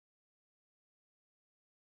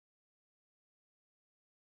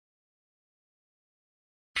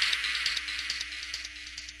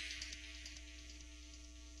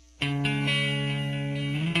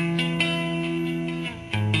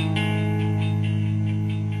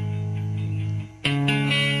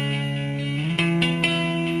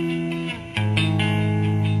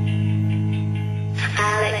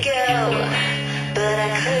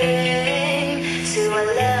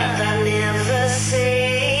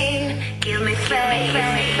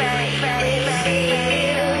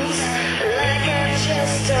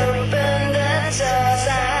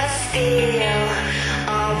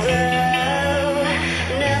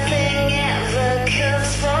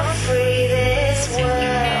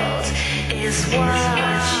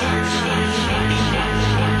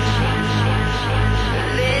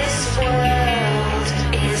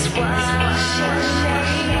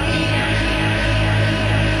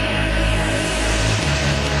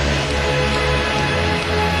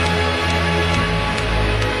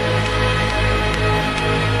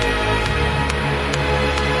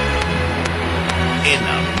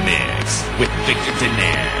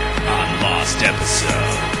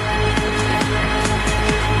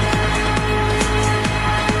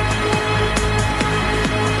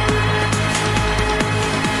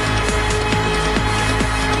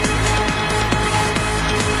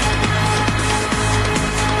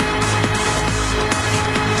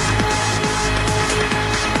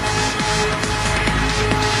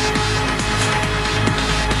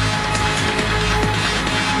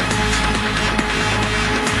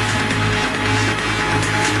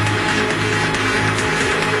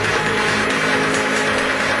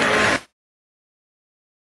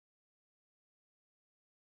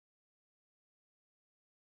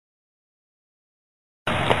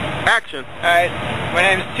Action. Alright, my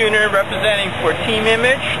name is Tuner, representing for Team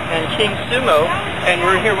Image and King Sumo, and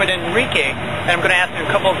we're here with Enrique, and I'm going to ask him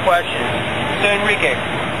a couple of questions. So Enrique,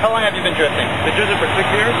 how long have you been drifting? Been drifting for 6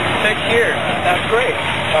 years. 6 years, that's great.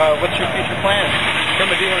 What's your future plans? I'm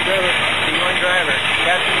a D1 driver. D1 driver.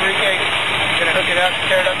 That's Enrique. Gonna hook it up,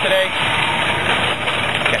 tear it up today.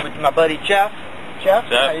 Okay. With my buddy Jeff. Jeff,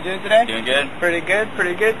 how you doing today? Doing good. Pretty good,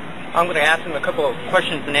 pretty good. I'm going to ask him a couple of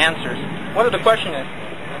questions and answers. One of the questions is,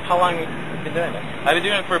 how long have you been doing this? I've been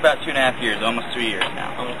doing it for about 2.5 years, almost 3 years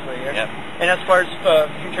now. Almost 3 years? Yep. And as far as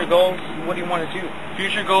future goals, what do you want to do?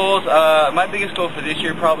 Future goals, my biggest goal for this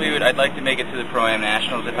year I'd like to make it to the Pro-Am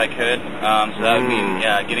Nationals if I could. So that would mean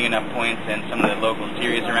getting enough points in some of the local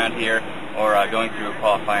series around here, or going through a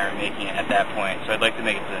qualifier and making it at that point. So I'd like to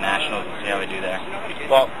make it to the Nationals and see how we do there.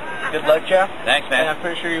 Well, good luck, Jeff. Thanks, man. And I'm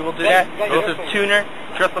pretty sure you will do that. This is Tuner,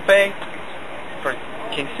 Triple Pay for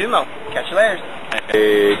King Sumo. Catch you later.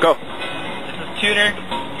 Hey, go. This is Tuner,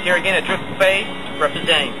 here again at Triple Pay,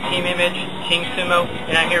 representing Team Image, King Sumo,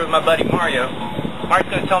 and I'm here with my buddy Mario. Mario's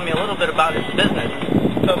going to tell me a little bit about his business.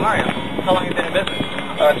 So Mario, how long have you been in business?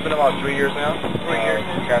 It's been about 3 years now. 3 years.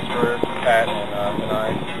 Casper, Pat, and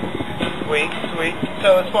I. Sweet, sweet.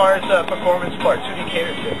 So as far as performance parts, who do you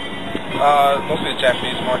cater to? Mostly the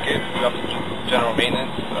Japanese market. We also general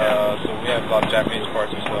maintenance. So we have a lot of Japanese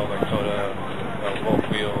parts as well, like Toda, Wolf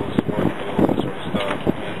wheels, work wheels, that sort of stuff.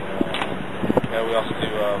 And we also do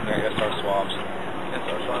SR swaps.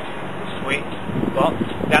 SR swaps. Sweet. Well,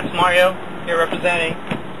 that's Mario here representing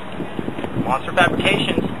Monster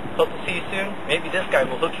Fabrications. Hope to see you soon. Maybe this guy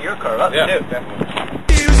will hook your car up too. Definitely.